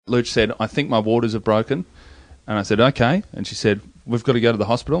Luch said, I think my waters have broken. And I said, okay. And she said, we've got to go to the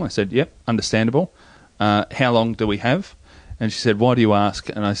hospital. I said, yep, understandable. How long do we have? And she said, why do you ask?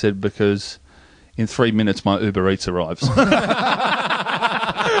 And I said, because in 3 minutes my Uber Eats arrives.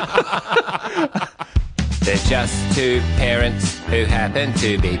 They're just two parents who happen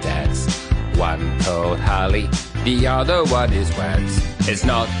to be dads. One called Harley, the other one is Wads. It's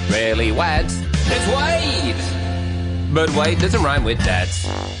not really Wads, it's Wade! But Wade doesn't rhyme with dads.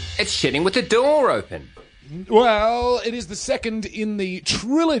 It's shitting with the door open. Well, it is the second in the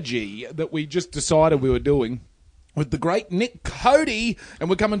trilogy that we just decided we were doing with the great Nick Cody, and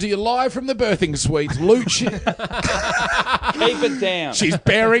we're coming to you live from the birthing suite. Luch, Keep it down. she's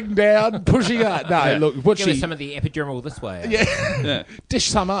bearing down, pushing up. No, look, what Give us some of the epidural this way. Yeah. Dish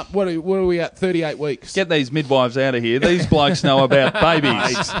some up. What are we at? 38 weeks. Get these midwives out of here. These blokes know about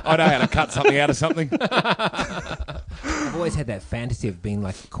babies. I know how to cut something out of something. I've always had that fantasy of being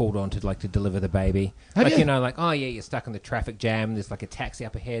like called on to deliver the baby. Have like you? you know, like, oh yeah, you're stuck in the traffic jam. There's like a taxi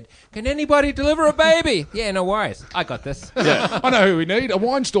up ahead. Can anybody deliver a baby? Yeah, no worries. I got this. Yeah. I know who we need. A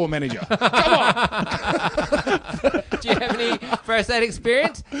wine store manager. Come on. Do you have any first aid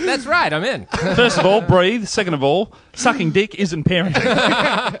experience? That's right. I'm in. First of all, breathe. Second of all, sucking dick isn't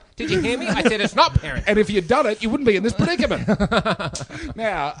parenting. Did you hear me? I said it's not parent. And if you'd done it, you wouldn't be in this predicament.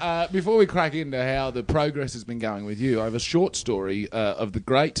 Now, before we crack into how the progress has been going with you, I have a short story of the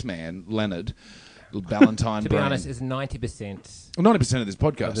great man, Leonard Ballantyne To be Breen. honest, is 90% 90% of this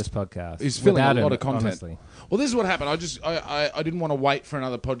podcast. of this podcast. He's filling Without a lot him, of content. honestly. Well, this is what happened. I didn't want to wait for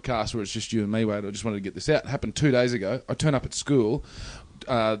another podcast where it's just you and me, Wade. I just wanted to get this out. It happened 2 days ago. I turn up at school,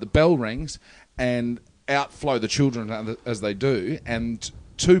 the bell rings, and out flow the children as they do, and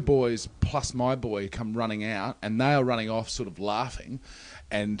two boys plus my boy come running out, and they are running off sort of laughing,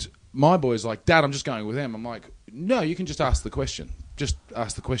 and my boy's like, Dad, I'm just going with them. I'm like, no, you can just ask the question. Just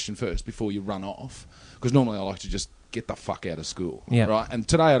ask the question first before you run off, because normally I like to just get the fuck out of school. Yeah. Right? And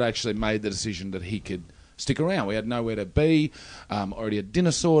today I'd actually made the decision that he could stick around. We had nowhere to be, already had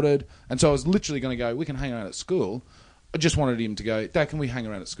dinner sorted, and so I was literally going to go, we can hang around at school. I just wanted him to go, Dad, can we hang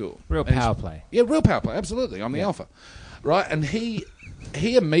around at school? Real And power play. Yeah, real power play, absolutely. I'm the alpha. Right? And he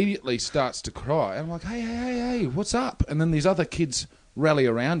immediately starts to cry. And I'm like, hey, what's up? And then these other kids rally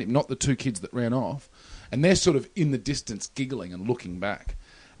around him, not the two kids that ran off, and they're sort of in the distance giggling and looking back.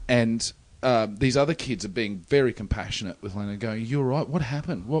 And these other kids are being very compassionate with Leonard, going, you all right? What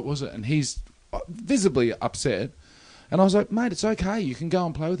happened? What was it? And he's visibly upset. And I was like, mate, it's okay. You can go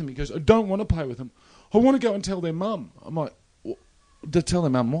and play with him. He goes, I don't want to play with him. I want to go and tell their mum. I'm like, to tell their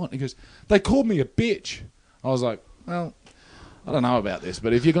mum what? He goes, they called me a bitch. I was like, well, I don't know about this,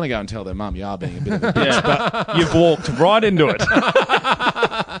 but if you're going to go and tell their mum, you are being a bit of a bitch. Yeah, but you've walked right into it.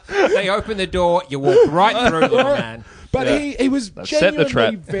 They open the door, you walk right through them, man. But he was set the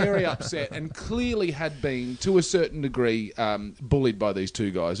trap. genuinely very upset and clearly had been, to a certain degree, bullied by these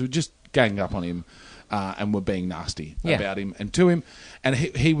two guys who just ganged up on him and were being nasty about him and to him. And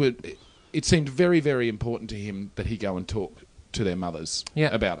he would. It seemed very, very important to him that he go and talk to their mothers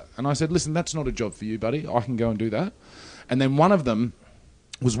about it. And I said, listen, that's not a job for you, buddy. I can go and do that. And then one of them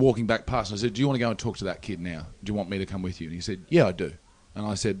was walking back past and I said, do you want to go and talk to that kid now? Do you want me to come with you? And he said, yeah, I do. And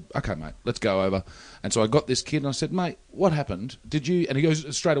I said, okay, mate, let's go over. And so I got this kid and I said, mate, what happened? Did you... And he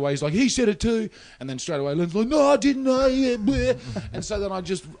goes straight away, he's like, he said it too. And then straight away, Lynn's like, no, I didn't know. And so then I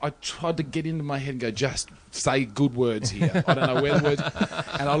tried to get into my head and go, just say good words here. I don't know where the words...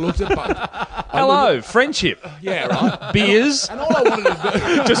 And I looked at both. Hello, friendship. Yeah, right. Beers. And all I wanted to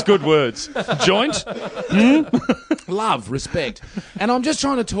do... Just good words. Joint. Love, respect. And I'm just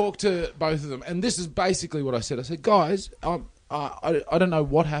trying to talk to both of them. And this is basically what I said. I said, guys, I don't know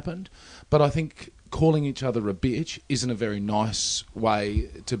what happened, but I think calling each other a bitch isn't a very nice way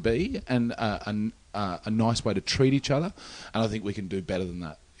to be and a nice way to treat each other. And I think we can do better than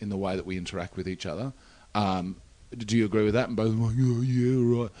that in the way that we interact with each other. Do you agree with that? And both of them were like,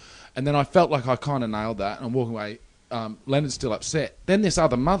 yeah, right. And then I felt like I kind of nailed that. And I'm walking away. Leonard's still upset. Then this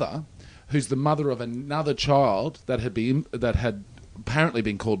other mother, who's the mother of another child that had apparently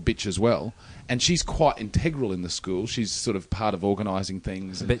been called bitch as well, and she's quite integral in the school. She's sort of part of organising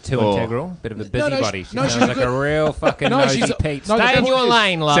things. A bit too integral, bit of a busybody. She no, sounds she's like a real fucking nosy she's Pete. no, the Stay in point your is-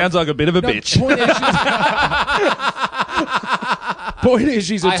 lane, love. Sounds like a bit of a bitch. Point is,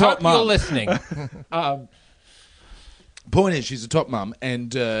 she's a I top hope mum. you're listening. Point is, she's a top mum,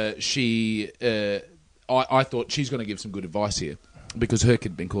 and I thought she's going to give some good advice here because her kid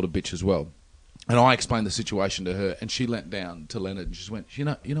had been called a bitch as well. And I explained the situation to her, and she leant down to Leonard and she went, you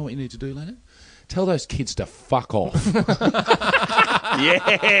know what you need to do, Leonard? Tell those kids to fuck off.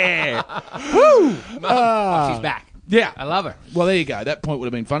 Yeah. Mum, she's back. Yeah. I love her. Well, there you go. That point would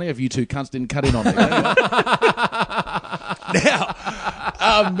have been funny if you two cunts didn't cut in on me.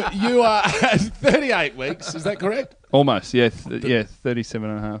 Now, you are 38 weeks. Is that correct? Almost, yeah. 37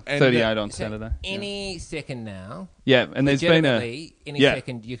 and a half. And 38 on So Saturday. any second now, Yeah, and there's been a... legitimately, any Yeah.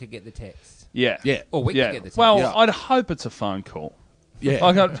 second you could get the text. Yeah. Yeah. Or we Yeah. could get the text. Well, Yeah. I'd hope it's a phone call. Yeah.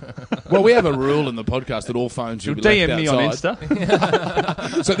 I got Well, we have a rule in the podcast that all phones should be left DM me on outside.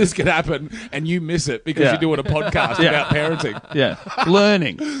 Insta. So this could happen, and you miss it because Yeah. you're doing a podcast Yeah. about parenting. Yeah.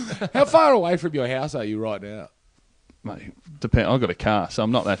 Learning. How far away from your house are you right now? Mate, I've got a car, so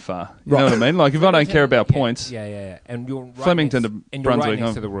I'm not that far. You know what I mean? Like, if I don't care about points... Yeah. And you're right Flemington next, to and you're Brunswick, right next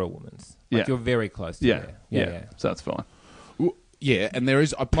huh? to the Royal Women's. Like, Yeah. you're very close to Yeah. there. Yeah. So that's fine. Yeah, and there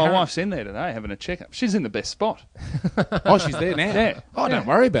is... My wife's in there today having a checkup. She's in the best spot. Oh, she's there now? Yeah. Oh, don't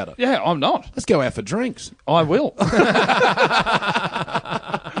worry about it. Yeah, I'm not. Let's go out for drinks. I will.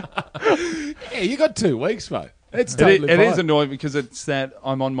 Yeah, you got 2 weeks, mate. It's totally It fine. is annoying because it's that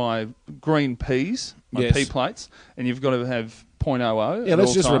I'm on my green peas, my Yes. pea plates, and you've got to have 0.00. Yeah, at let's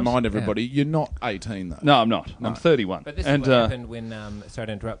all just times. remind everybody, you're not 18, though. No, I'm not. I'm 31. But this and is what happened when, sorry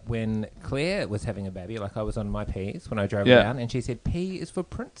to interrupt, when Claire was having a baby. Like, I was on my P's when I drove Yeah. down, and she said, P is for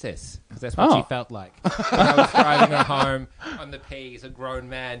princess, because that's what Oh. she felt like. When I was driving her home on the P's, a grown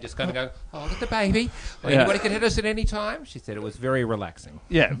man just kind of go, oh, look at the baby. Well, Yeah. anybody could hit us at any time. She said it was very relaxing.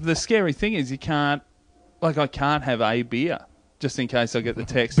 yeah, the scary thing is you can't, like, I can't have a beer just in case I get the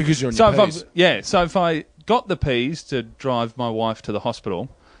text. Because you're on so your if Ps. so if I got the P's to drive my wife to the hospital,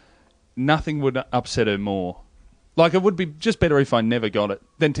 nothing would upset her more. Like, it would be just better if I never got it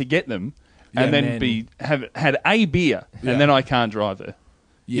than to get them and Yeah, then man. had a beer Yeah. and then I can't drive her.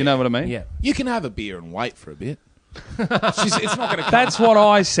 Yeah. You know what I mean? Yeah. You can have a beer and wait for a bit. It's not going to come. That's what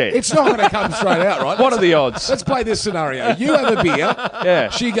I said. It's not going to come straight out, right? What are the odds? Let's play this scenario. You have a beer. Yeah.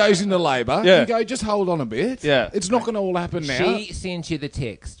 She goes into labour. Yeah. You go, just hold on a bit. Yeah. It's not going to all happen now. She sends you the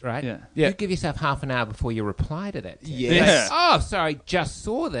text, right? Yeah. Yeah. You give yourself half an hour before you reply to that text. Yes. Yeah. Oh, sorry, just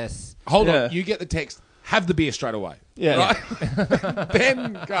saw this. Hold Yeah. on. You get the text. Have the beer straight away. Yeah. Right?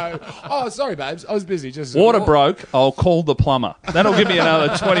 Then go, oh, sorry, babes. I was busy. Just Water broke, I'll call the plumber. That'll give me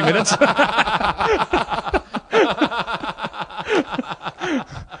another 20 minutes.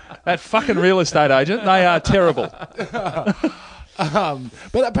 That fucking real estate agent, they are terrible.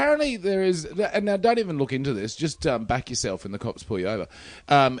 But apparently there is, and now don't even look into this, just back yourself and the cops pull you over.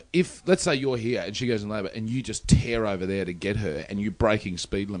 If, let's say you're here and she goes in labour and you just tear over there to get her and you're breaking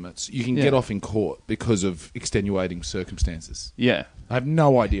speed limits, you can Yeah. get off in court because of extenuating circumstances. Yeah. I have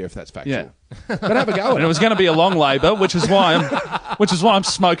no idea if that's factual. Yeah. But have a go at And it it. was going to be a long labour, which is why I'm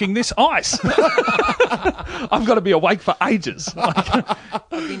smoking this ice. I've got to be awake for ages. I've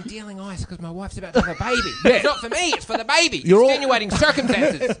been dealing ice because my wife's about to have a baby. It's not for me, it's for the baby. You're all- Extenuating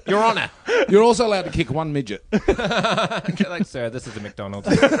circumstances, Your Honour. You're also allowed to kick one midget. Like, sir, this is a McDonald's.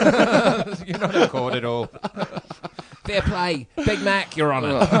 You're not in court at all. Fair play. Big Mac, Your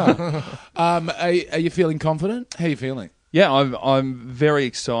Honour. Are you feeling confident? How are you feeling? Yeah, I'm very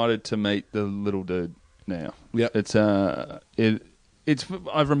excited to meet the little dude now. Yep. It's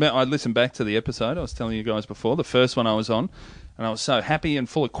I remember I listened back to the episode I was telling you guys before, the first one I was on, and I was so happy and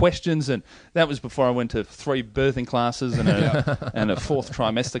full of questions, and that was before I went to 3 birthing classes and a 4th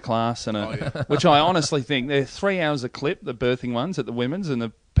trimester class, and which I honestly think they're 3 hours a clip, the birthing ones at the women's, and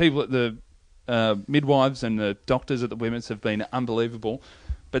the people at the midwives and the doctors at the women's have been unbelievable.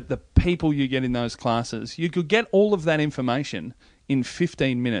 But the people you get in those classes, you could get all of that information in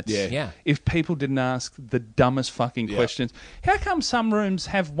 15 minutes. Yeah. If people didn't ask the dumbest fucking questions. How come some rooms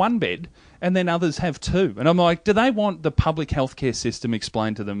have 1 bed and then others have 2? And I'm like, do they want the public healthcare system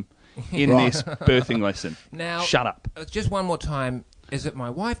explained to them in this birthing lesson? Now, Shut up. Just one more time. Is it my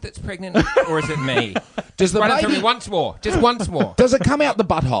wife that's pregnant or is it me? Does the Run it through baby- me once more. Just once more. Does it come out the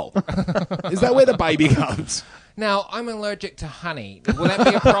butthole? Is that where the baby comes? Now, I'm allergic to honey. Will that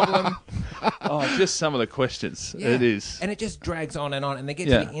be a problem? Oh, just some of the questions. Yeah. It is. And it just drags on, and they get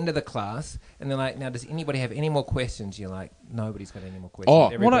Yeah. to the end of the class, and they're like, now, does anybody have any more questions? You're like, nobody's got any more questions. Oh,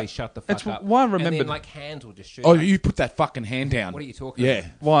 Everybody what shut the it's fuck up. why I And remembered- then, like, hands will just shoot Oh, up. you put that fucking hand down. What are you talking Yeah.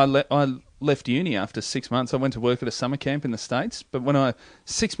 about? Well, I left uni after 6 months. I went to work at a summer camp in the States. But when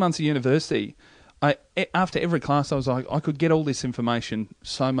 6 months of university, after every class, I was like, I could get all this information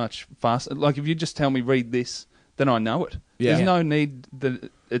so much faster. Like, if you just tell me, read this, then I know it. Yeah. There's no need that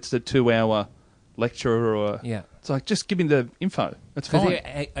it's the 2-hour lecture or... Yeah. It's like, just give me the info. It's Because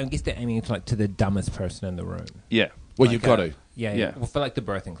fine. I guess they're aiming to the dumbest person in the room. Yeah. Well, Like, you've got to. Yeah, Yeah. Well, for like the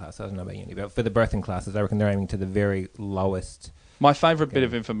birthing class, I don't know about uni, but for the birthing classes, I reckon they're aiming to the very lowest. My favourite bit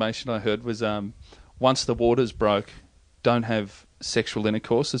of information I heard was once the waters broke, don't have sexual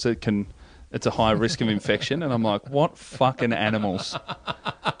intercourse as it can it's a high risk of infection. And I'm like, what fucking animals?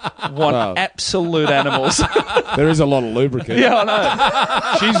 What absolute animals? There is a lot of lubricant. Yeah, I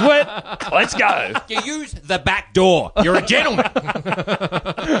know. She's wet. Let's go. You use the back door. You're a gentleman.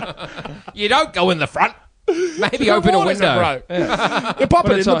 You don't go in the front. Maybe open a window. Bro. You pop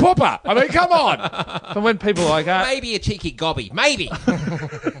it in the popper. I mean, come on. But when people are like, Maybe a cheeky gobby. Maybe.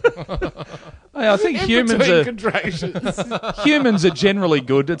 I think humans are generally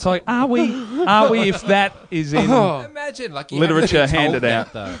good. It's like, are we if that is in Imagine, like, you literature haven't been told handed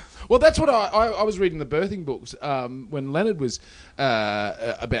out. that, though. Well, that's what I was reading the birthing books when Leonard was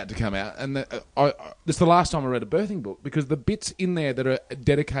about to come out, and it's the last time I read a birthing book because the bits in there that are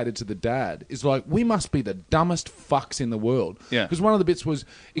dedicated to the dad is like, we must be the dumbest fucks in the world. Yeah. Because one of the bits was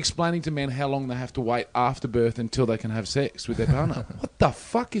explaining to men how long they have to wait after birth until they can have sex with their partner. What the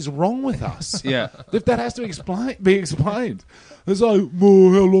fuck is wrong with us? Yeah. If that has to be explained. It's like,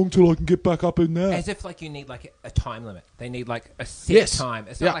 well, how long till I can get back up in there? As if, like, you need, like, a time limit. They need, like, a set time.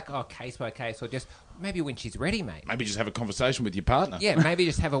 It's not like, case by case, or just maybe when she's ready, mate. Maybe just have a conversation with your partner. Yeah, maybe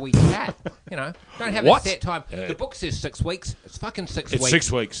just have a wee chat. You know, don't have a set time. The book says 6 weeks. It's fucking 6 weeks. It's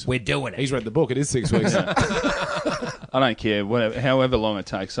 6 weeks. We're doing it. He's read the book. It is 6 weeks. I don't care. Whatever, however long it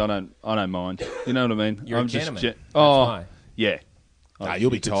takes, I don't mind. You know what I mean? You're I'm a gentleman. Just That's why. yeah. Nah,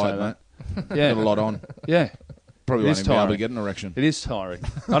 you'll be You could tired, say mate. that. Yeah, Got a lot on. yeah. Probably It won't is even be able to tiring. get an erection. It is tiring.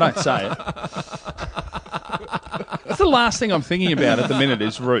 I don't say it. That's the last thing I'm thinking about at the minute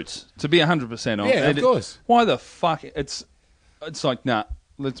is Roots. To be 100% on. Yeah, of course. Why the fuck? It's like, nah,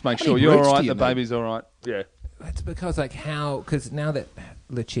 let's make sure many you're Roots all do right, you the need? baby's all right. Yeah. It's because, like, because now that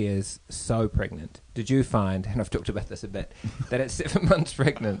Lucia is so pregnant, did you find, and I've talked about this a bit, that at 7 months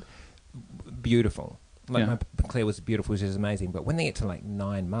pregnant, beautiful. Like, Yeah. Claire was beautiful, she was amazing, but when they get to, like,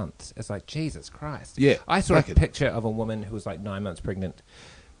 9 months, it's like, Jesus Christ. Yeah, I saw wicked. a picture of a woman who was, like, 9 months pregnant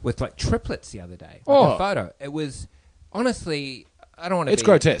with, like, triplets the other day. Like, Oh. a photo. It was, honestly, I don't want to It's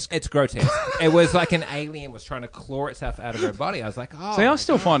grotesque. It's grotesque. It was like an alien was trying to claw itself out of her body. I was like, oh. See, I my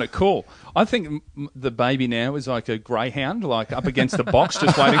still find it cool. I think the baby now is like a greyhound, like up against the box,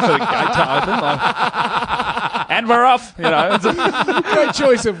 just waiting for the gate to open. Like, and we're off. You know, it's Great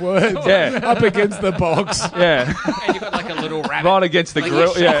choice of words. Yeah. Up against the box. yeah, And you've got like a little rabbit. right against the like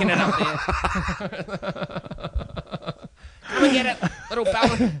grill. you're shaking Yeah, it up there. Come and get it, little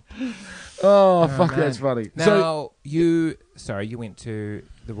fella. Oh, fuck, man. that's funny. Now, So, you went to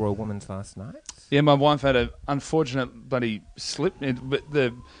the Royal Women's last night? yeah. My wife had an unfortunate bloody slip.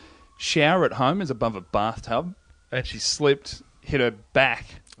 The shower at home is above a bathtub, and she slipped, hit her back.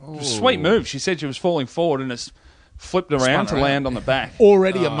 Sweet move. She said she was falling forward and it's flipped around to around. land on the back.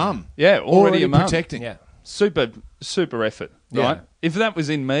 already a mum. Yeah, already a mum. protecting. Yeah. Super effort, Yeah. right? If that was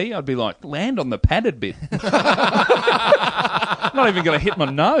in me, I'd be like, land on the padded bit. I'm not even going to hit my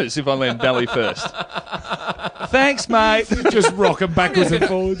nose if I land belly first. Thanks, mate. Just rocking backwards and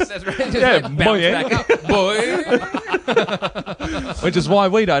forwards. That's right. Just Yeah, like bounce boy, back up. Boy. Which is why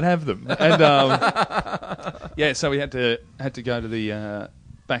we don't have them. And yeah, so we had to go to the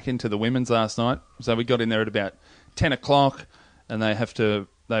back into the women's last night. So we got in there at about 10 o'clock, and they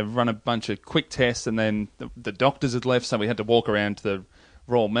run a bunch of quick tests, and then the doctors had left, so we had to walk around to the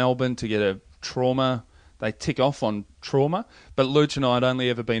Royal Melbourne to get a trauma. They tick off on trauma, but Luch and I had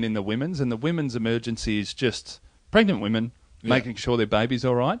only ever been in the women's, and the women's emergency is just pregnant women making sure their baby's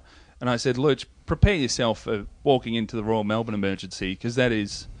all right. And I said, Luch, prepare yourself for walking into the Royal Melbourne emergency, because that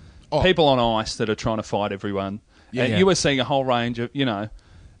is people on ice that are trying to fight everyone. Yeah. And you were seeing a whole range of,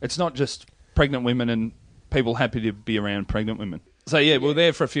 it's not just pregnant women and people happy to be around pregnant women. So yeah, we were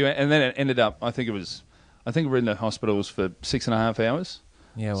there for a few, and then it ended up. I think we were in the hospitals for 6.5 hours.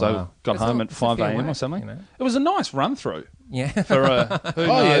 Yeah, So wow. got home at 5 a.m. or something. It was a nice run through Yeah. for who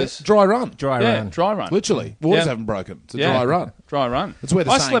knows. Dry run. Dry run. Dry run. Literally. Waters Yeah. haven't broken. It's a Yeah. dry run. Dry run. That's where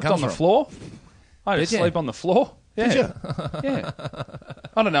the I saying slept comes on the from. floor. I had Did to you? sleep on the floor. Yeah. Did you? Yeah.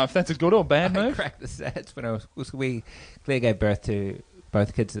 I don't know if that's a good or bad I move. cracked the sets when Claire gave birth to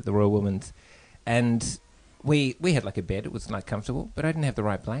both kids at the Royal Women's, and we had like a bed. It was like comfortable, but I didn't have the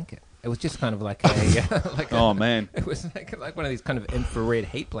right blanket. It was just kind of like a Oh man. It was like one of these kind of infrared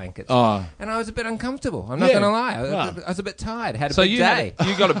heat blankets. Oh. And I was a bit uncomfortable. I'm not Yeah. going to lie. Wow. I was a bit tired. Had a So big you day.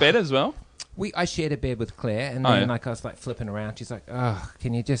 you got a bed as well? I shared a bed with Claire, and Oh, then yeah. like I was like flipping around. She's like, "Oh,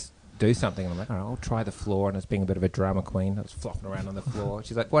 can you just do something?" And I'm like, "All right, I'll try the floor." And I was being a bit of a drama queen. I was flopping around on the floor.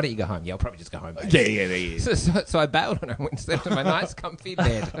 She's like, "Why don't you go home?" Yeah, I'll probably just go home. Babe. Yeah. So I bailed on her and went and slept in my nice comfy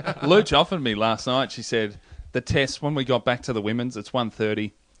bed. Luch offered me last night. She said the test when we got back to the women's, it's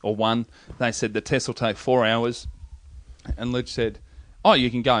 1:30 or 1. They said the test will take 4 hours, and Luch said, "Oh, you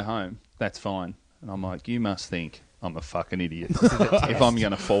can go home. That's fine." And I'm like, "You must think I'm a fucking idiot if I'm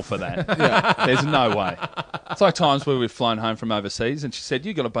going to fall for that. There's no way. It's like times where we've flown home from overseas and she said,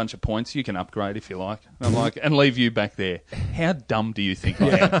 you got a bunch of points, you can upgrade if you like. And I'm like, and leave you back there. How dumb do you think I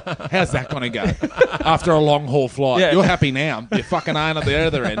am? How's that going to go? After a long haul flight. Yeah. You're happy now. You fucking aren't at the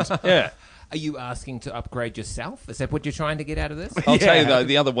other end. Yeah. Are you asking to upgrade yourself? Is that what you're trying to get out of this? I'll tell you though,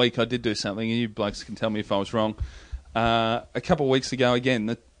 the other week I did do something, and you blokes can tell me if I was wrong. A couple of weeks ago, again,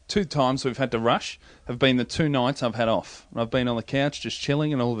 the 2 times we've had to rush have been the 2 nights I've had off. And I've been on the couch just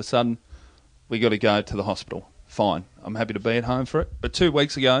chilling, and all of a sudden, we got to go to the hospital. Fine, I'm happy to be at home for it. But 2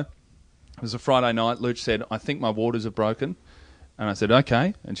 weeks ago, it was a Friday night, Luch said, I think my waters are broken. And I said,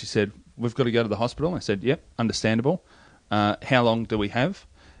 okay. And she said, we've got to go to the hospital. I said, yep, understandable. How long do we have?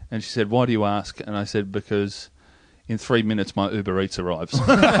 And she said, why do you ask? And I said, because in 3 minutes my Uber Eats arrives.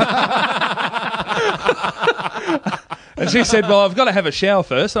 And she said, well, I've got to have a shower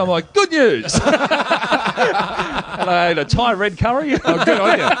first. And I'm like, good news. And I ate a Thai red curry. Oh, good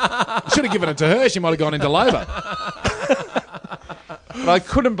on you. Should have given it to her. She might have gone into labour. But I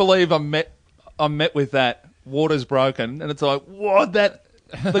couldn't believe I'm met with that. Water's broken. And it's like, what? The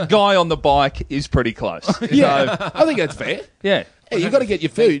guy on the bike is pretty close. Yeah, So, I think that's fair. yeah. Yeah, you've got to get your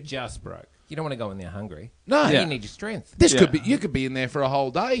They food. just broke. You don't want to go in there hungry. No. You Yeah. need your strength. This Yeah. could be. You could be in there for a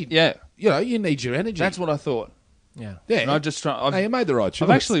whole day. Yeah. You know, you need your energy. That's what I thought. Yeah. Yeah. And I just try. Hey, you made the right choice.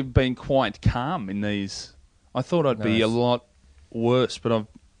 I've actually been quite calm in these. I thought I'd be a Nice. lot worse, but I've,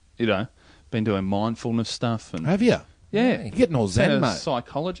 been doing mindfulness stuff and Have you? yeah, You're getting all zen, a mate.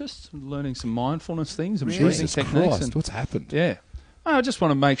 psychologist, learning some mindfulness things and Really? breathing Jesus techniques. Christ, And, what's happened? yeah, I just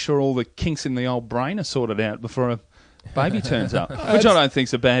want to make sure all the kinks in the old brain are sorted out before a baby turns up, which I don't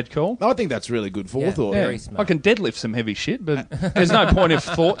think's a bad call. I think that's really good forethought. Yeah. Very smart. I can deadlift some heavy shit, but there's no point if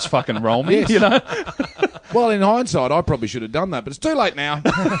thoughts fucking roll me, Yes. Well, in hindsight, I probably should have done that, but it's too late now.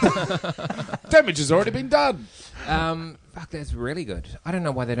 Damage has already been done. Fuck, that's really good. I don't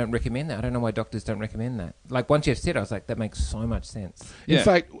know why they don't recommend that. I don't know why doctors don't recommend that. Like, once you've said it, I was like, that makes so much sense. In Yeah.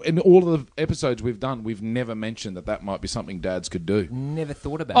 fact, in all of the episodes we've done, we've never mentioned that might be something dads could do. Never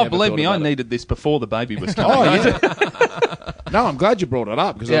thought about Oh, it. believe thought me, I about it. needed this before the baby was coming. Oh, yeah. No, I'm glad you brought it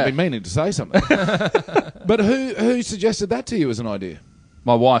up because Yeah. I've been meaning to say something. But who suggested that to you as an idea?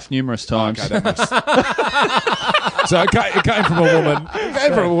 My wife, numerous times. Okay, that makes... So it came from a woman. It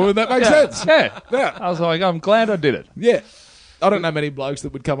came from a woman. That makes sense. Yeah. Yeah. I was like, I'm glad I did it. Yeah. I don't know many blokes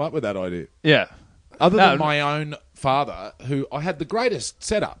that would come up with that idea. Yeah. Other No. than my own father, who I had the greatest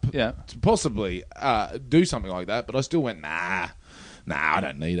setup Yeah. to possibly do something like that, but I still went, nah, I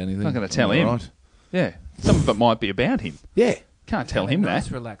don't need anything. Not gonna tell I'm him. all right. Yeah. Some of it might be about him. Yeah. Can't tell Have a him nice,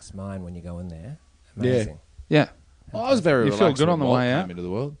 that. relaxed mind when you go in there. Amazing. Yeah. I was very You feel relaxed good when on the Walt way came out? into the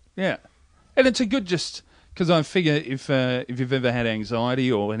world. Yeah. And it's a good just because I figure if you've ever had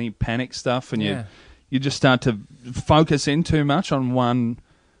anxiety or any panic stuff and Yeah. you just start to focus in too much on one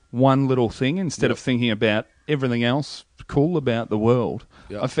little thing instead of thinking about everything else cool about the world.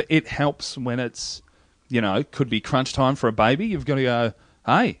 Yep. It helps when it's, could be crunch time for a baby. You've got to go,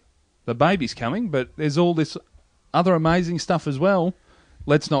 hey, the baby's coming, but there's all this other amazing stuff as well.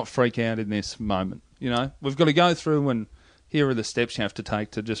 Let's not freak out in this moment. We've got to go through and here are the steps you have to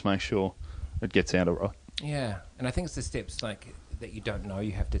take to just make sure it gets out all right. Yeah. And I think it's the steps like that you don't know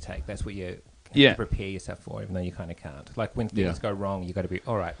you have to take. That's what you have Yeah. to prepare yourself for, even though you kind of can't. Like when things go wrong, you got to be,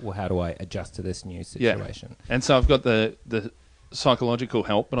 all right, well, how do I adjust to this new situation? And so I've got the psychological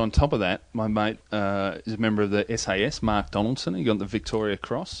help, but on top of that, my mate is a member of the SAS, Mark Donaldson. He got the Victoria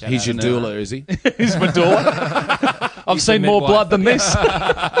Cross. He's your doula, is he? He's my doula. I've seen the more midwife. blood than this.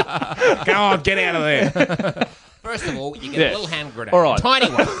 Go on, get out of there. First of all, you get Yeah. a little hand grenade. All right. A tiny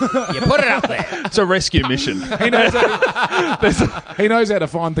one. You put it up there. It's a rescue mission. He knows how to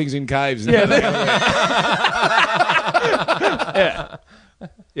find things in caves.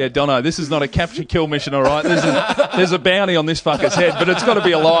 Yeah, Dono, this is not a capture kill mission, all right? There's a bounty on this fucker's head, but it's got to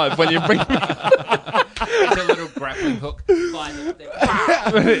be alive when you bring me. It's a little grappling hook. Slide it up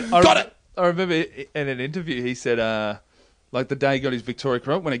there. Got it! I remember in an interview he said, like the day he got his Victoria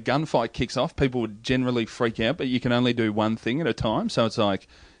Cross, when a gunfight kicks off, people would generally freak out, but you can only do one thing at a time. So it's like,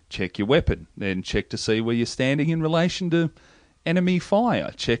 check your weapon, then check to see where you're standing in relation to enemy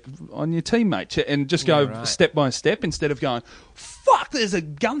fire, check on your teammate, and just go right. step by step instead of going, fuck, there's a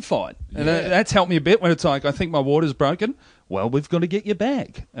gunfight. And that's helped me a bit when it's like, I think my water's broken. Well, we've got to get your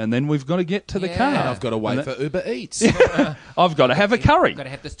bag, and then we've got to get to the Yeah. car. And I've got to wait for Uber Eats. I've got to have a curry. I've got to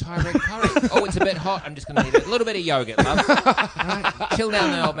have this Thai red curry. Oh, it's a bit hot. I'm just going to need a little bit of yogurt, love. Right, chill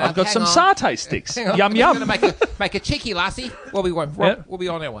down there, old man. I've got Hang some on. satay sticks. Hang on. Yum, I'm yum. going to make a cheeky lassie. We'll be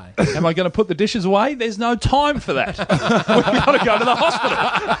on our way. Am I going to put the dishes away? There's no time for that. We've got to go to the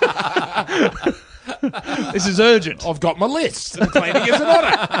hospital. This is urgent. I've got my list. And cleaning is an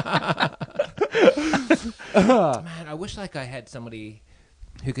order. Man, I wish like I had somebody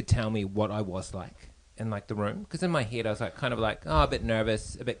who could tell me what I was like in like the room. Because in my head, I was like kind of like, a bit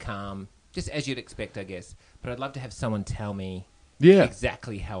nervous, a bit calm, just as you'd expect, I guess. But I'd love to have someone tell me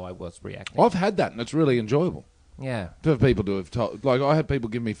exactly how I was reacting. I've had that, and it's really enjoyable. Yeah. To have people to have told, like I had people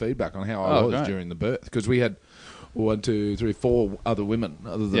give me feedback on how I was great. during the birth, because we had 1, 2, 3, 4 other women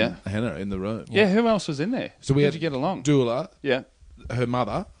other than Hannah in the room. Yeah, who else was in there? So we How'd had you get along? doula, Yeah, her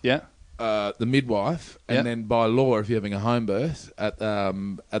mother, yeah. the midwife, and Yeah. then by law, if you're having a home birth at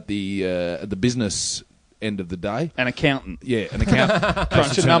the business end of the day, An accountant. yeah, an accountant,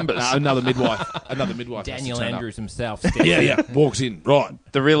 Crunching numbers. another midwife, has Daniel to turn up. Andrews himself. Yeah, walks in, right.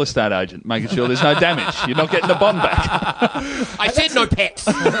 The real estate agent, making sure there's no damage. You're not getting the bond back. I said no pets.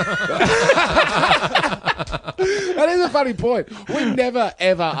 That is a funny point. We never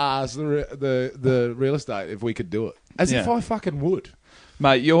ever asked the real estate if we could do it, as if Yeah. I fucking would.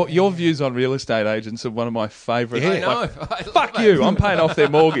 Mate, your views on real estate agents are one of my favourite. Yeah. I know. Like, I love fuck it. you, I'm paying off their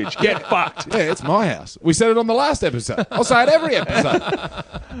mortgage. Get fucked. Yeah, it's my house. We said it on the last episode. I'll say it every episode.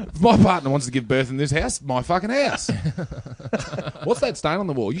 If my partner wants to give birth in this house, my fucking house. What's that stain on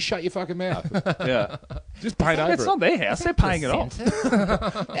the wall? You shut your fucking mouth. Yeah. Just paint over It's it. not their house, they're paying it off.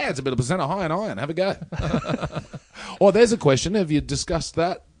 Yeah, it's a bit of % of high and iron. Have a go. Oh, there's a question. Have you discussed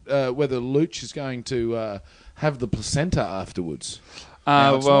that? Whether Luch is going to have the placenta afterwards?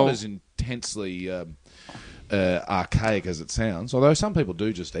 Now, it's well, not as intensely archaic as it sounds, although some people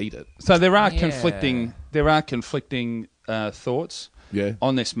do just eat it. so there are Yeah. conflicting thoughts Yeah.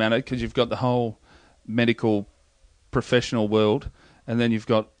 on this matter, because you've got the whole medical professional world, and then you've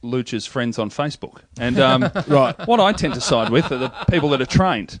got Luch's friends on Facebook. And Right. what I tend to side with are the people that are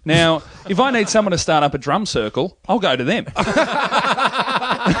trained. Now, if I need someone to start up a drum circle, I'll go to them.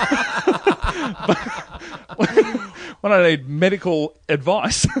 When I need medical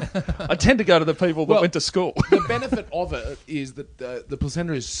advice, I tend to go to the people that Well, went to school. The benefit of it is that the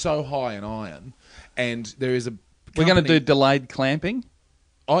placenta is so high in iron, and there is a. We're going to do company- delayed clamping.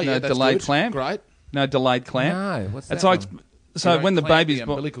 Oh yeah, no, that's delayed good. clamp. Great. No, delayed clamp. No, what's that It's like one? so You don't when the clamp baby's the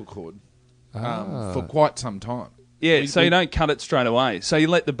born. umbilical cord for quite some time. Yeah, so you don't cut it straight away. So you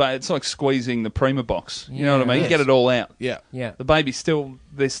let the baby. It's like squeezing the Prima box. You know what I mean? Yes. Get it all out. Yeah. Yeah. The baby's still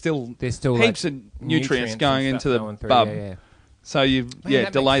there's still There's still heaps like, of nutrients going and into stuff the going through, bub. Yeah. So you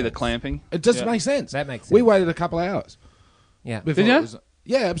that delay makes the sense. clamping. It does Yeah. make sense. That makes We sense. waited a couple of hours. Yeah. Before Did you? it was-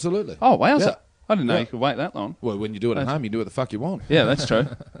 yeah, absolutely. Oh wow! Yeah. I didn't know Yeah. you could wait that long. Well, when you do it at home, you do what the fuck you want. Yeah, that's true.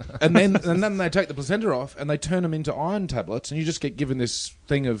 And then they take the placenta off and they turn them into iron tablets, and you just get given this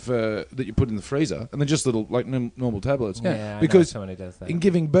thing of that you put in the freezer, and they're just little like normal tablets. Yeah, I know because someone who does that. in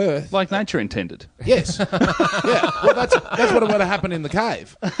giving birth, Like nature intended. yes, yeah. Well, that's what would have happened in the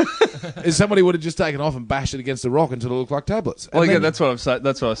cave. Is somebody would have just taken off and bashed it against the rock until it looked like tablets. Well, And yeah, then- that's what I'm saying.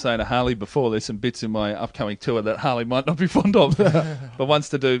 That's what I was saying to Harley before. There's some bits in my upcoming tour that Harley might not be fond of, but wants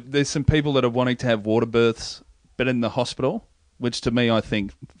to do. There's some people that are wanting to have water births, but in the hospital. Which to me, I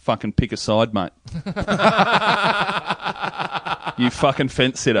think, fucking pick a side, mate. You fucking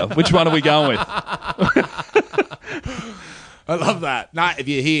fence sitter. Which one are we going with? I love that. Nah, if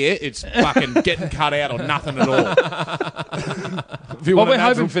you're here, it's fucking getting cut out or nothing at all. If you Well, want we're a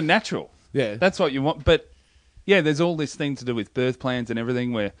natural- hoping for natural. Yeah. That's what you want. But yeah, there's all this thing to do with birth plans and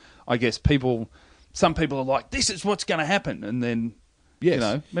everything where I guess some people are like, this is what's going to happen. And then, Yes. you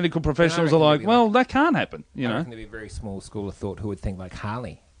know, medical professionals reckon are like, it'd be well, that can't happen. You I know? reckon there'd be a very small school of thought who would think like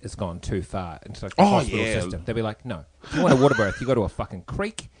Harley has gone too far into like the Oh, hospital yeah. system. They'd be like, no, if you want a water birth, you go to a fucking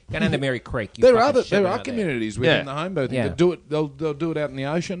creek. Go down to Mary Creek. You There fucking shove are it out there. communities within Yeah. the home birthing Yeah. that do it. They'll do it out in the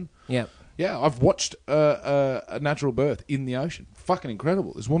ocean. Yeah. Yeah, I've watched a natural birth in the ocean. Fucking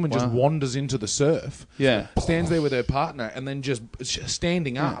incredible. This woman just wanders into the surf. Yeah. Stands there with her partner and then just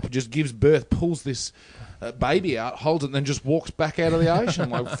standing up, just gives birth, pulls this baby out, holds it, and then just walks back out of the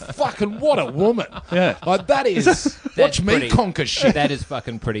ocean. Like, fucking what a woman. Yeah. Like, that is... watch That's me pretty- conquer shit. That is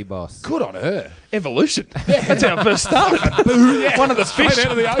fucking pretty, boss. Good on her. Evolution. That's how it first started. One of the fish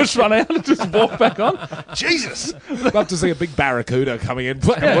out of the just run out and just walk back on. Jesus. Love to see a big barracuda coming in.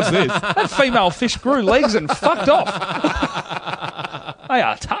 What's this? That female fish grew legs and fucked off. They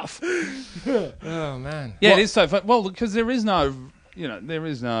are tough. Oh, man. Yeah, it is so fun. Well, because there is no...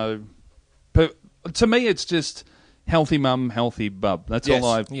 But to me, it's just healthy mum, healthy bub. That's Yes.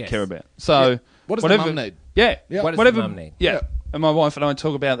 all I Yes. care about. So, What does the whatever, mum need? Yeah, Yeah. What does whatever the mum need? Yeah. Yeah. And my wife and I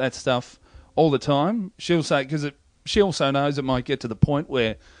talk about that stuff all the time. She'll say because she also knows it might get to the point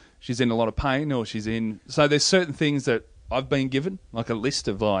where she's in a lot of pain or she's in. So there's certain things that I've been given, like a list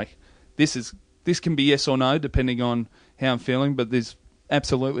of like this can be yes or no depending on how I'm feeling, but there's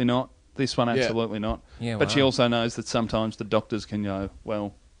absolutely not This one, absolutely not. Yeah, But she wow. also knows that sometimes the doctors can go,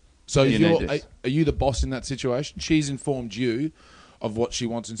 well, So You need are this. you the boss in that situation? She's informed you of what she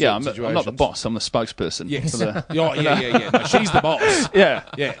wants in yeah, certain situations. I'm not the boss. I'm the spokesperson. Yes. for the- Yeah. No, she's the boss. yeah.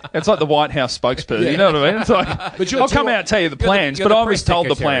 Yeah. It's like the White House spokesperson. You know what I mean? It's like, But you're I'll come too- out and tell you the plans, you're but the I was press told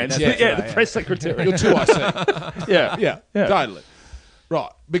the secretary. plans. That's Yeah, right, the yeah. press secretary. You're too IC. yeah. Yeah, totally.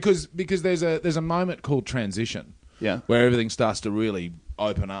 Right, because there's a moment called transition. Yeah. Where everything starts to really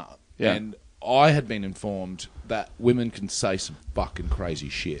open up. Yeah. And I had been informed that women can say some fucking crazy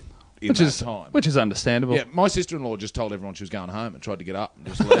shit in Which that is time. which is understandable. Yeah, my sister-in-law just told everyone she was going home and tried to get up and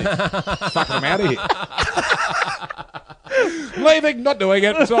just leave. Fucking, I'm out of here. Leaving, not doing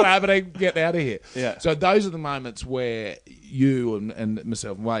it. It's not happening. Get out of here. Yeah. So those are the moments where you and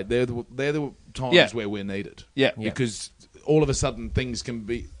myself and Wade, they're the times Yeah. where we're needed. Yeah. Because all of a sudden things can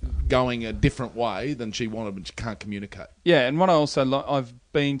be going a different way than she wanted, but she can't communicate. Yeah, and what I also I've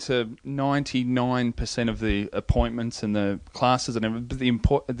been to 99% of the appointments and the classes and everything,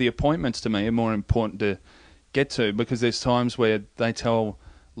 but the appointments to me are more important to get to because there's times where they tell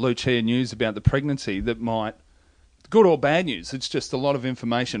Lucia news about the pregnancy that might, good or bad news, it's just a lot of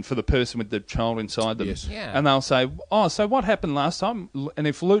information for the person with the child inside them. Yes. Yeah. And they'll say, oh, so what happened last time? And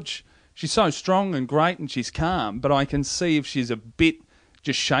if Luch, she's so strong and great and she's calm, but I can see if she's a bit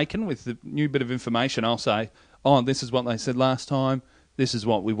just shaken with the new bit of information, I'll say, oh, this is what they said last time, this is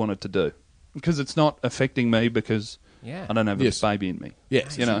what we wanted to do. Because it's not affecting me because Yeah. I don't have Yes. a baby in me.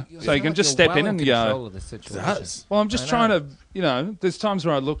 Yes. You know, You so feel you can like just you're step well in and control go, of the situation. does. well, I'm just I trying know. to, you know, there's times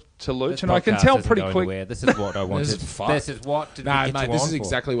where I look to Luch This and I can podcast tell isn't pretty going quick. anywhere. This is what I wanted. This is fun. This is what did we No, get mate, you this on is for?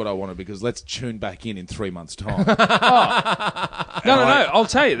 exactly what I wanted because let's tune back in 3 months' time. No, I'll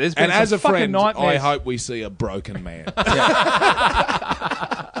tell you, there's been And some as a fucking friend, nightmares. I hope we see a broken man.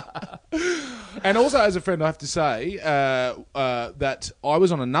 And also, as a friend, I have to say that I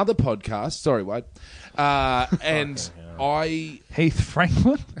was on another podcast. Sorry, Wade. And I Heath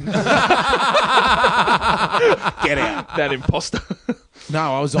Franklin, get out. that imposter. No,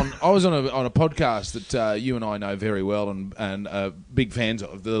 I was on a podcast that you and I know very well and big fans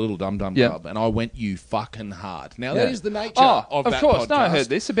of, the Little Dum Dum Yeah. Club. And I went you fucking hard. Now that Yeah. is the nature Oh, of of that course. podcast. No, I heard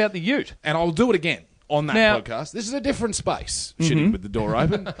this about the Ute. And I'll do it again on that Now- podcast. This is a different space. Shitting with the door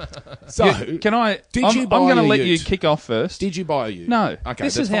open. So, Can I? Did I'm, you buy I'm going to a let you Ute? kick off first. did you buy a Ute? No. Okay,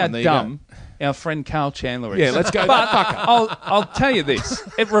 this that's is how fine. There you go. dumb our friend Carl Chandler is. Yeah, let's go. But Fuck her. I'll tell you this.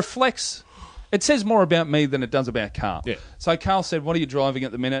 It reflects. It says more about me than it does about Carl. Yeah. So Carl said, "What are you driving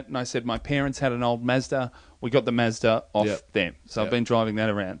at the minute?" And I said, "My parents had an old Mazda. We got the Mazda off Yeah. them. So I've Yeah. been driving that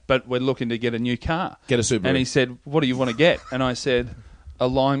around. But we're looking to get a new car. Get a Subaru. And he said, "What do you want to get?" And I said, "A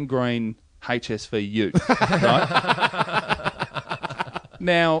lime green HSV Ute." Right?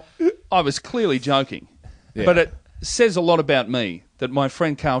 Now, I was clearly joking, Yeah. but it says a lot about me that my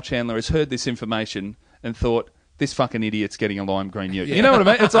friend Carl Chandler has heard this information and thought, this fucking idiot's getting a lime green Ute. You know what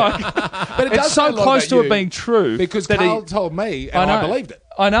I mean? It's like, But it it's does so say a lot close about to you it being true. because that Carl told me, and I know. believed it.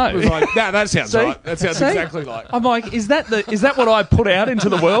 I know. It was like, no, that sounds See? right. That sounds See? exactly like. I'm like, is that what I put out into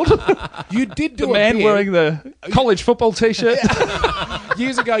the world? You did do The a man bit. wearing the college football T-shirt.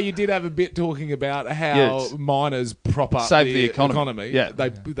 Years ago, you did have a bit talking about how Yes. miners prop up Save the economy. Yeah.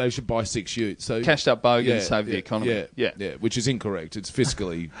 They should buy 6 Utes. So Cashed up bogans, save the economy. Yeah, which is incorrect. It's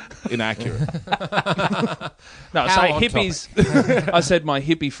fiscally inaccurate. No, How so on hippies. I said my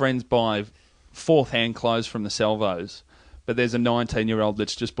hippie friends buy fourth-hand clothes from the Salvos, but there's a 19-year-old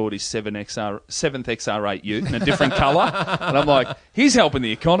that's just bought his 7th XR8 Ute in a different colour, and I'm like, he's helping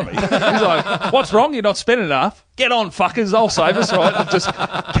the economy. He's like, what's wrong? You're not spending enough. Get on, fuckers. I'll save us, right? It just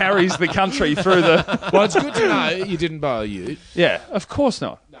carries the country through the. Well, it's good to know you didn't buy a Ute. Yeah, of course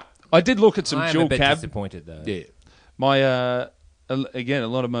not. I did look at some I am dual a bit cab. disappointed though. Yeah. My again, a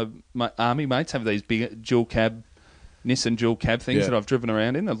lot of my army mates have these big dual cab, Nissan dual cab things Yeah. that I've driven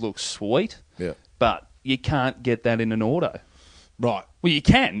around in. That look sweet, Yeah. but you can't get that in an auto. Right. Well, you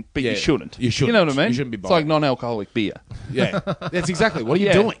can, but Yeah, you shouldn't. you shouldn't. You know what I mean? You shouldn't be It's buying like non-alcoholic beer. Yeah. That's exactly. What are you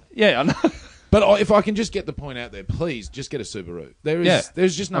Yeah. doing? Yeah, I know. But if I can just get the point out there, please just get a Subaru. Yeah.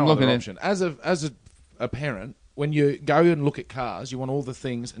 There's just I'm no looking other at- option. As a parent, when you go and look at cars, you want all the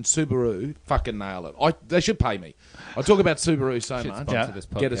things, and Subaru fucking nail it. They should pay me. I talk about Subaru so Should much. sponsor Yeah. this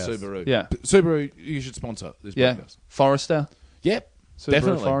Get a podcast. Subaru. Yeah. Subaru, you should sponsor this Yeah, podcast. Forester, Yep, Subaru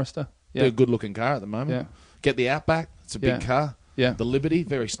definitely. Forester. They're Yeah, a good-looking car at the moment. Yeah. Get the Outback. It's a big Yeah. car. Yeah. The Liberty,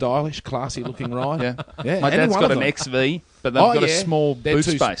 very stylish, classy-looking ride. yeah. Yeah, My any dad's one got of an them. XV, but they've Oh, got a yeah. small They're boot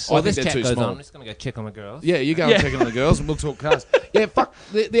too- space. I While think this they're chat too goes small. on, I'm just going to go check on my girls. Yeah, you go Yeah. and check in on the girls and we'll talk cars. Yeah, fuck.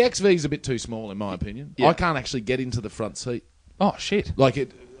 The XV's a bit too small, in my opinion. Yeah. I can't actually get into the front seat. Oh shit. Like,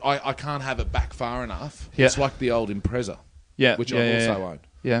 I can't have it back far enough. Yeah. It's like the old Impreza, Yeah, which yeah, I've yeah, also yeah. owned.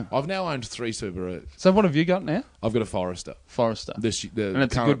 Yeah. I've now owned 3 Subarus. So what have you got now? I've got a Forester. Forester. The And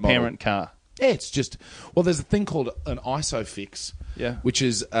it's a current good model. parent car. Yeah, it's just... Well, there's a thing called an ISOFIX, Yeah. which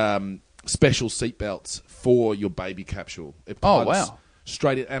is special seatbelts for your baby capsule. It Oh, plugs wow.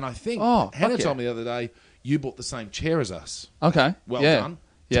 straight in. And I think Oh, Hannah fuck yeah. told me the other day, you bought the same chair as us. Okay. Well yeah. done.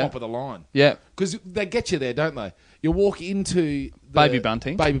 Yeah. Top of the line. Yeah. Because they get you there, don't they? You walk into the Baby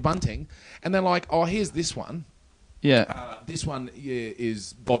bunting. Baby bunting, and they're like, "Oh, here's this one. Yeah. This one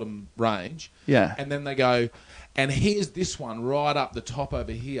is bottom range." Yeah. And then they go, "And here's this one right up the top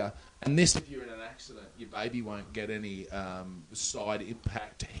over here. And this, if you're in an accident, your baby won't get any side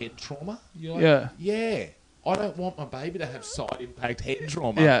impact head trauma." You're like, Yeah. Yeah. I don't want my baby to have side impact head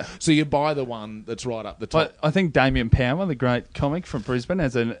trauma. Yeah. So you buy the one that's right up the top. I think Damien Power, the great comic from Brisbane,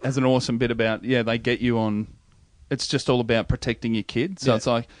 has an awesome bit about, they get you on... It's just all about protecting your kid. So Yeah. it's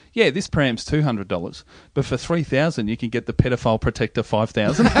like, this pram's $200, but for $3,000 you can get the pedophile protector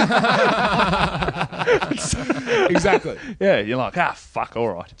 $5,000. Exactly. Yeah, you're like, fuck, all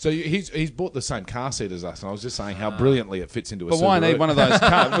right. So he's bought the same car seat as us, and I was just saying how brilliantly it fits into a But why Subaru. need one of those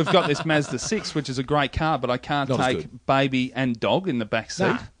cars? We've got this Mazda 6, which is a great car, but I can't Not as take good. baby and dog in the back seat.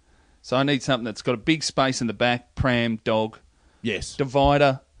 Nah. So I need something that's got a big space in the back, pram, dog, Yes.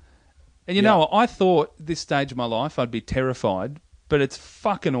 divider. And you Yeah. know what? I thought at this stage of my life I'd be terrified, but it's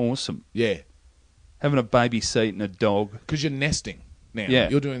fucking awesome. Yeah. Having a baby seat and a dog. Because you're nesting now. Yeah.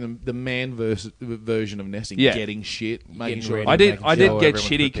 You're doing the man version of nesting. Yeah. Getting shit, making Getting sure... ready. I did making I did sure get everyone's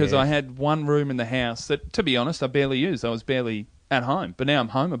shitty because prepared. I had one room in the house that, to be honest, I barely used. I was barely at home, but now I'm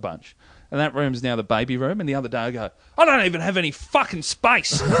home a bunch. And that room's now the baby room. And the other day I go, I don't even have any fucking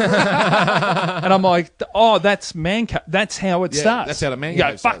space. And I'm like, that's man cave. That's how it Yeah, starts. that's how the man You go,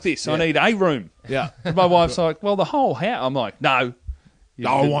 cave fuck starts. this. I Yeah. need a room. Yeah. And my wife's like, well, the whole house. I'm like, no. You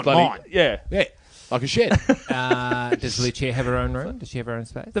No, I want mine. Yeah. Yeah. Like a shed. Does Lucia have her own room? Does she have her own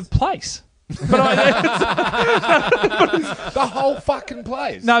space? The place. But The whole fucking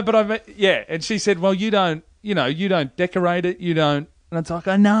place. No, but and she said, well, you don't decorate it, you don't, and it's like,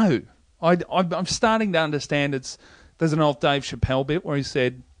 I know. I'm starting to understand there's an old Dave Chappelle bit where he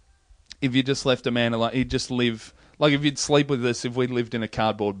said, if you just left a man alone, he'd just live, like if you'd sleep with us, if we lived in a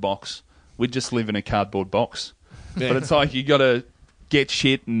cardboard box, we'd just live in a cardboard box. Yeah. But it's like, you got to get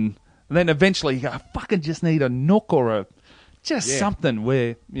shit, and then eventually you go, I fucking just need a nook or Yeah. something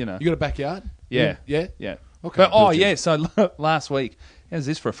where, You got a backyard? Yeah. Yeah? Yeah. Okay, But, good. so last week, how's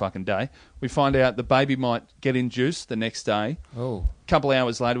this for a fucking day? We find out the baby might get induced the next day. Oh. A couple of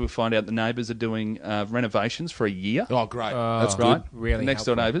hours later, we find out the neighbours are doing renovations for a year. Oh, great. That's right? good. Really Next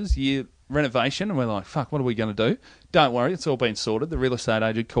door helpful. neighbours, year renovation, and we're like, fuck, what are we going to do? Don't worry, it's all been sorted. The real estate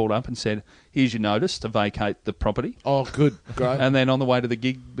agent called up and said, here's your notice to vacate the property. Oh, good. Great. And then on the way to the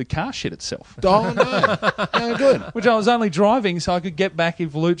gig, the car shit itself. Oh, no. No, good. Which I was only driving so I could get back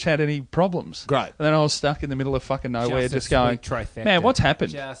if Luch had any problems. Great. And then I was stuck in the middle of fucking nowhere Just a just going, sweet trifecta. man, what's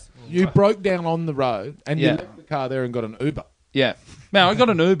happened? You broke down on the road and Yeah. you left the car there and got an Uber. Yeah. Now, I got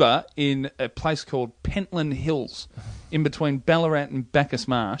an Uber in a place called Pentland Hills, in between Ballarat and Bacchus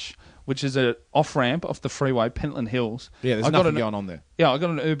Marsh, which is an off-ramp off the freeway, Pentland Hills. Yeah, there's I got nothing an, going on there. Yeah, I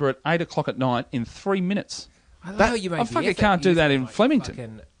got an Uber at 8 o'clock at night in 3 minutes. I love how you make I the fucking effort. can't do You that just in like Flemington.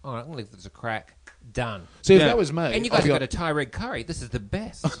 fucking, all right, I'm going to leave this a crack. Done. See, if Yeah. that was me... And you guys I'd be got like, a Thai red curry. This is the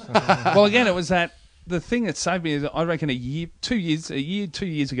best. Well, again, it was that... The thing that saved me is, I reckon 2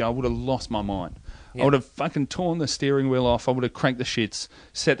 years ago, I would have lost my mind. Yeah. I would have fucking torn the steering wheel off. I would have cranked the shits,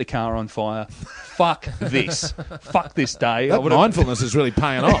 set the car on fire. Fuck this. Fuck this day. I that would have, mindfulness is really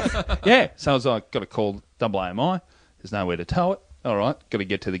paying off. yeah. So I was like, got to call AMI. There's nowhere to tow it. All right, got to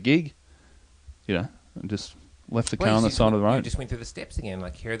get to the gig. And just left the car on the side of the You road. just went through the steps again.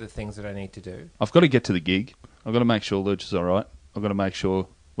 Like, here are the things that I need to do. I've got to get to the gig. I've got to make sure Luch is all right. I've got to make sure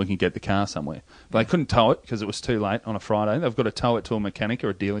we can get the car somewhere. But they couldn't tow it because it was too late on a Friday. They've got to tow it to a mechanic or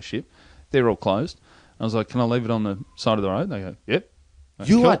a dealership. They're all closed. I was like, can I leave it on the side of the road? They go, yep.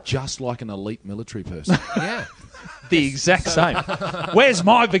 You Cool. are just like an elite military person. Yeah. The exact same. Where's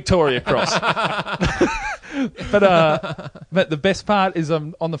my Victoria Cross? But the best part is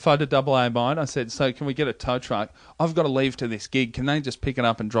I'm on the phone to AMI and I said, so can we get a tow truck? I've got to leave to this gig. Can they just pick it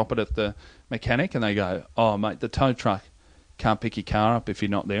up and drop it at the mechanic? And they go, oh, mate, the tow truck can't pick your car up if you're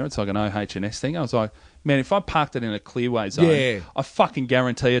not there. It's like an OH&S thing. I was like, man, if I parked it in a clearway zone, Yeah. I fucking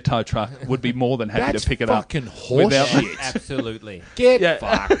guarantee a tow truck would be more than happy That's to pick it up. fucking horseshit. Absolutely. Get Yeah.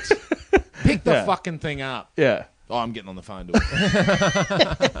 fucked. Pick the Yeah. fucking thing up. Yeah. Oh, I'm getting on the phone to it.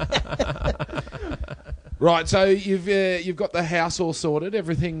 Right, so you've got the house all sorted.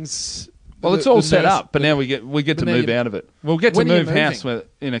 Everything's Well, it's all set up, but now we get to now move you- out of it. We'll get to When are you move house moving?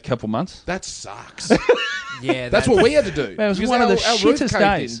 in a couple months. That sucks. Yeah, That's what we had to do. Man, it was Because one of the our roof shittest caved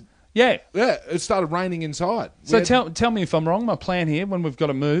days. in. Yeah. Yeah, it started raining inside. So We had- tell me if I'm wrong. My plan here, when we've got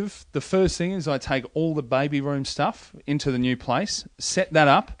to move, the first thing is I take all the baby room stuff into the new place, set that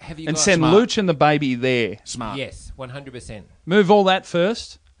up, Have you and got- send Smart. Luch and the baby there. smart. Yes, 100%. Move all that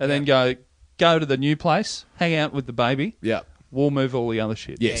first, and Yeah. then go to the new place, hang out with the baby. Yeah. We'll move all the other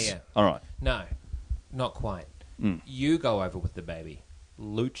shit. Yes. Yeah. All right. No, not quite. You go over with the baby.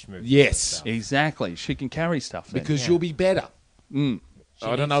 Luch moves. Yes. stuff. Exactly. She can carry stuff then. Because Yeah. you'll be better.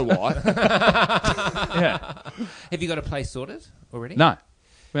 I don't know why. yeah. Have you got a place sorted already? No.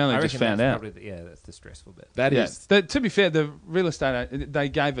 We only I just reckon found that's out. probably that's the stressful bit. That Yeah. is To be fair, the real estate, they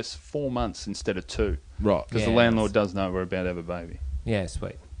gave us 4 months instead of 2. right. Because Yeah, the landlord does know we're about to have a baby. Yeah,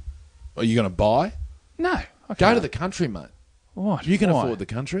 sweet. Are you going to buy? No. I Go can't. to the country, mate. What? You can Why? afford the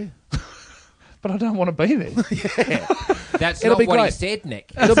country. But I don't want to be there. That's It'll not be what he great. said,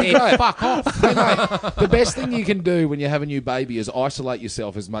 Nick. It'll He be said, great. fuck off. Hey, mate, the best thing you can do when you have a new baby is isolate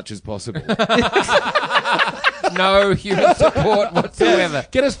yourself as much as possible. No human support whatsoever.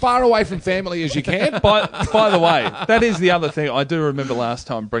 Get as far away from family as you can. by the way, that is the other thing. I do remember last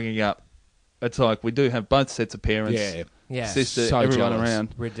time bringing up, it's like we do have both sets of parents. Yeah. Yeah. Sister, So everyone jealous.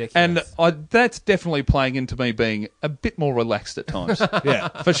 around. Ridiculous. And that's definitely playing into me being a bit more relaxed at times. Yeah.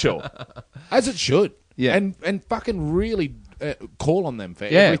 For sure. As it should. Yeah. And fucking really call on them for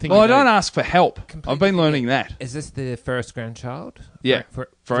Yeah. everything Well, you I don't need. ask for help. Completely I've been learning forget- that. Is this the first grandchild? Yeah. For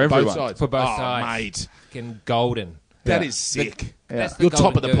For everyone. Both sides. For both Oh, sides. mate. Fucking golden. That Yeah. is sick. That's the You're top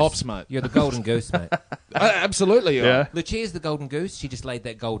golden of the goose. pops, mate. You're the golden goose, mate. Absolutely. you are. Yeah. Lucia's the golden goose. She just laid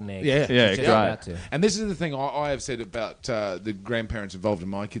that golden egg. Yeah. Yeah, She's just great. about to. And this is the thing I have said about the grandparents involved in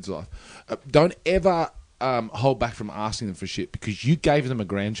my kids' life. Don't ever hold back from asking them for shit because you gave them a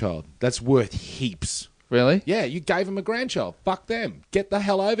grandchild. That's worth heaps. Really? Yeah, you gave them a grandchild. Fuck them. Get the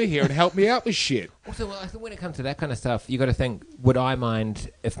hell over here and help me out with shit. Also, I think when it comes to that kind of stuff, you got to think: would I mind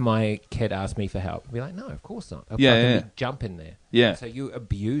if my kid asked me for help? I'd be like, no, of course not. I'll Yeah, fucking yeah. jump in there. Yeah. So you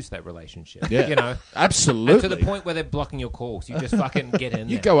abuse that relationship. Yeah. You know, Absolutely. and to the point where they're blocking your calls. You just fucking get in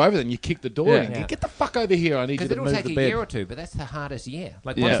You there. go over there and you kick the door Yeah. in. Yeah. Get the fuck over here. I need you Because to it'll move take the a bed. year or two, but that's the hardest year.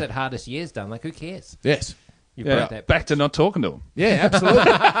 Like Yeah. once that hardest year's done, like who cares? Yes. You Yeah. broke that. Back to not talking to them. Yeah,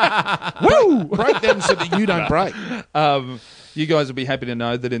 absolutely. Woo! Break them so that you don't break. You guys will be happy to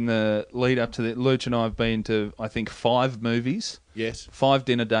know that in the lead up to the Luch and I have been to, I think, 5 movies, Yes. 5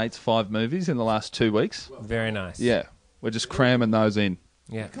 dinner dates, 5 movies in the last 2 weeks. Very nice. Yeah. We're just cramming those in.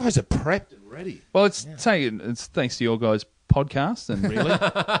 Yeah. You guys are prepped and ready. Well, it's thanks to your guys' podcast and really,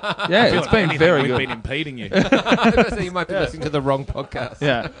 yeah, it's been very We've good. been impeding you. So you might be listening to the wrong podcast.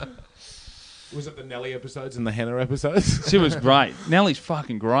 Yeah, Was it the Nelly episodes and the Hannah episodes? she was great. Nellie's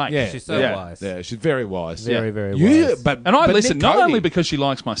fucking great. Yeah. She's so Yeah. wise. Yeah, she's very wise. Very, very You, wise. but And I but listen Nick not Cody- only because she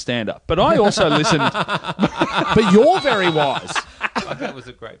likes my stand-up, but I also listen. but you're very wise. That was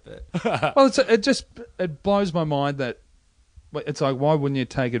a great bit. Well, it blows my mind that it's like, why wouldn't you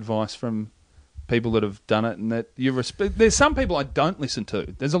take advice from people that have done it and that you respect? There's some people I don't listen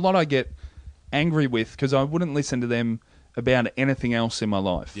to. There's a lot I get angry with because I wouldn't listen to them about anything else in my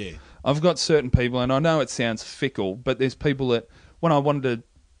life. Yeah. I've got certain people, and I know it sounds fickle, but there's people that when I wanted to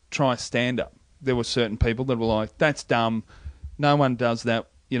try stand-up, there were certain people that were like, that's dumb, no one does that,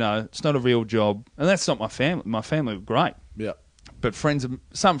 you know, it's not a real job. And that's not my family. My family were great. Yeah. But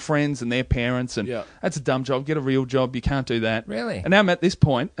some friends and their parents, and Yeah. that's a dumb job. Get a real job. You can't do that. Really? And now I'm at this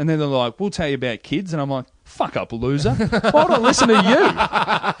point, and then they're like, "We'll tell you about kids," and I'm like, "Fuck up, loser! Why would I listen to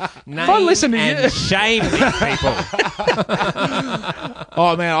you?" Name I listen to and you- shame these people.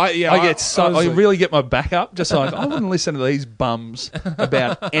 Oh man, I really get my back up. Just like I wouldn't listen to these bums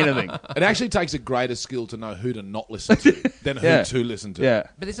about anything. It actually takes a greater skill to know who to not listen to than Yeah. who to listen to. Yeah,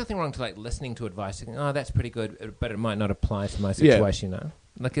 But there's nothing wrong to like listening to advice. Thinking, oh, that's pretty good, but it might not apply to my Yeah. situation. You know,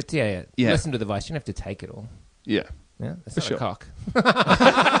 like it's yeah. Yeah. Listen to the advice. You don't have to take it all. yeah. Yeah, that's For not sure. a cock.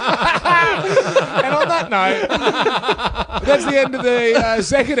 And on that note, that's the end of the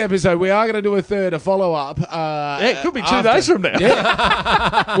second episode. We are going to do a third, a follow-up. Yeah, it could be 2 after- days from now.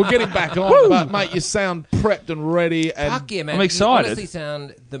 Yeah. We'll get him back on. But, mate, you sound prepped and ready. And Fuck yeah, man! I'm excited. You honestly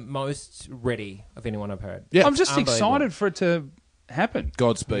sound the most ready of anyone I've heard. Yeah. I'm just Unbelievable. excited for it to happen.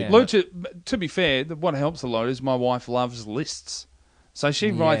 Godspeed. Yeah. Lucha, to be fair, what helps a lot is my wife loves lists, so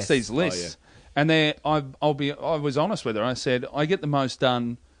she writes Yes. these lists, and I was honest with her. I said I get the most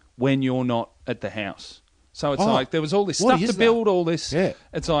done when you're not at the house. So it's Oh, like there was all this what stuff is to that? build, all this. Yeah.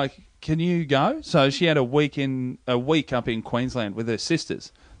 It's like, can you go? So she had a week up in Queensland with her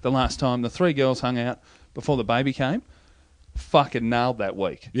sisters. The last time the 3 girls hung out before the baby came, fucking nailed that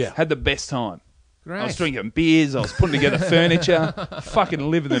week. Yeah. Had the best time. Great. I was drinking beers. I was putting together furniture. Fucking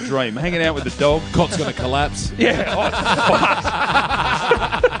living the dream. Hanging out with the dog. Cot's going to collapse. Yeah.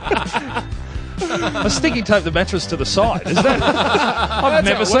 I sticky tape the mattress to the side. Is that? I've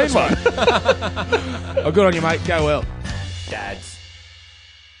never seen one. Oh, good on you, mate. Go well. Dads.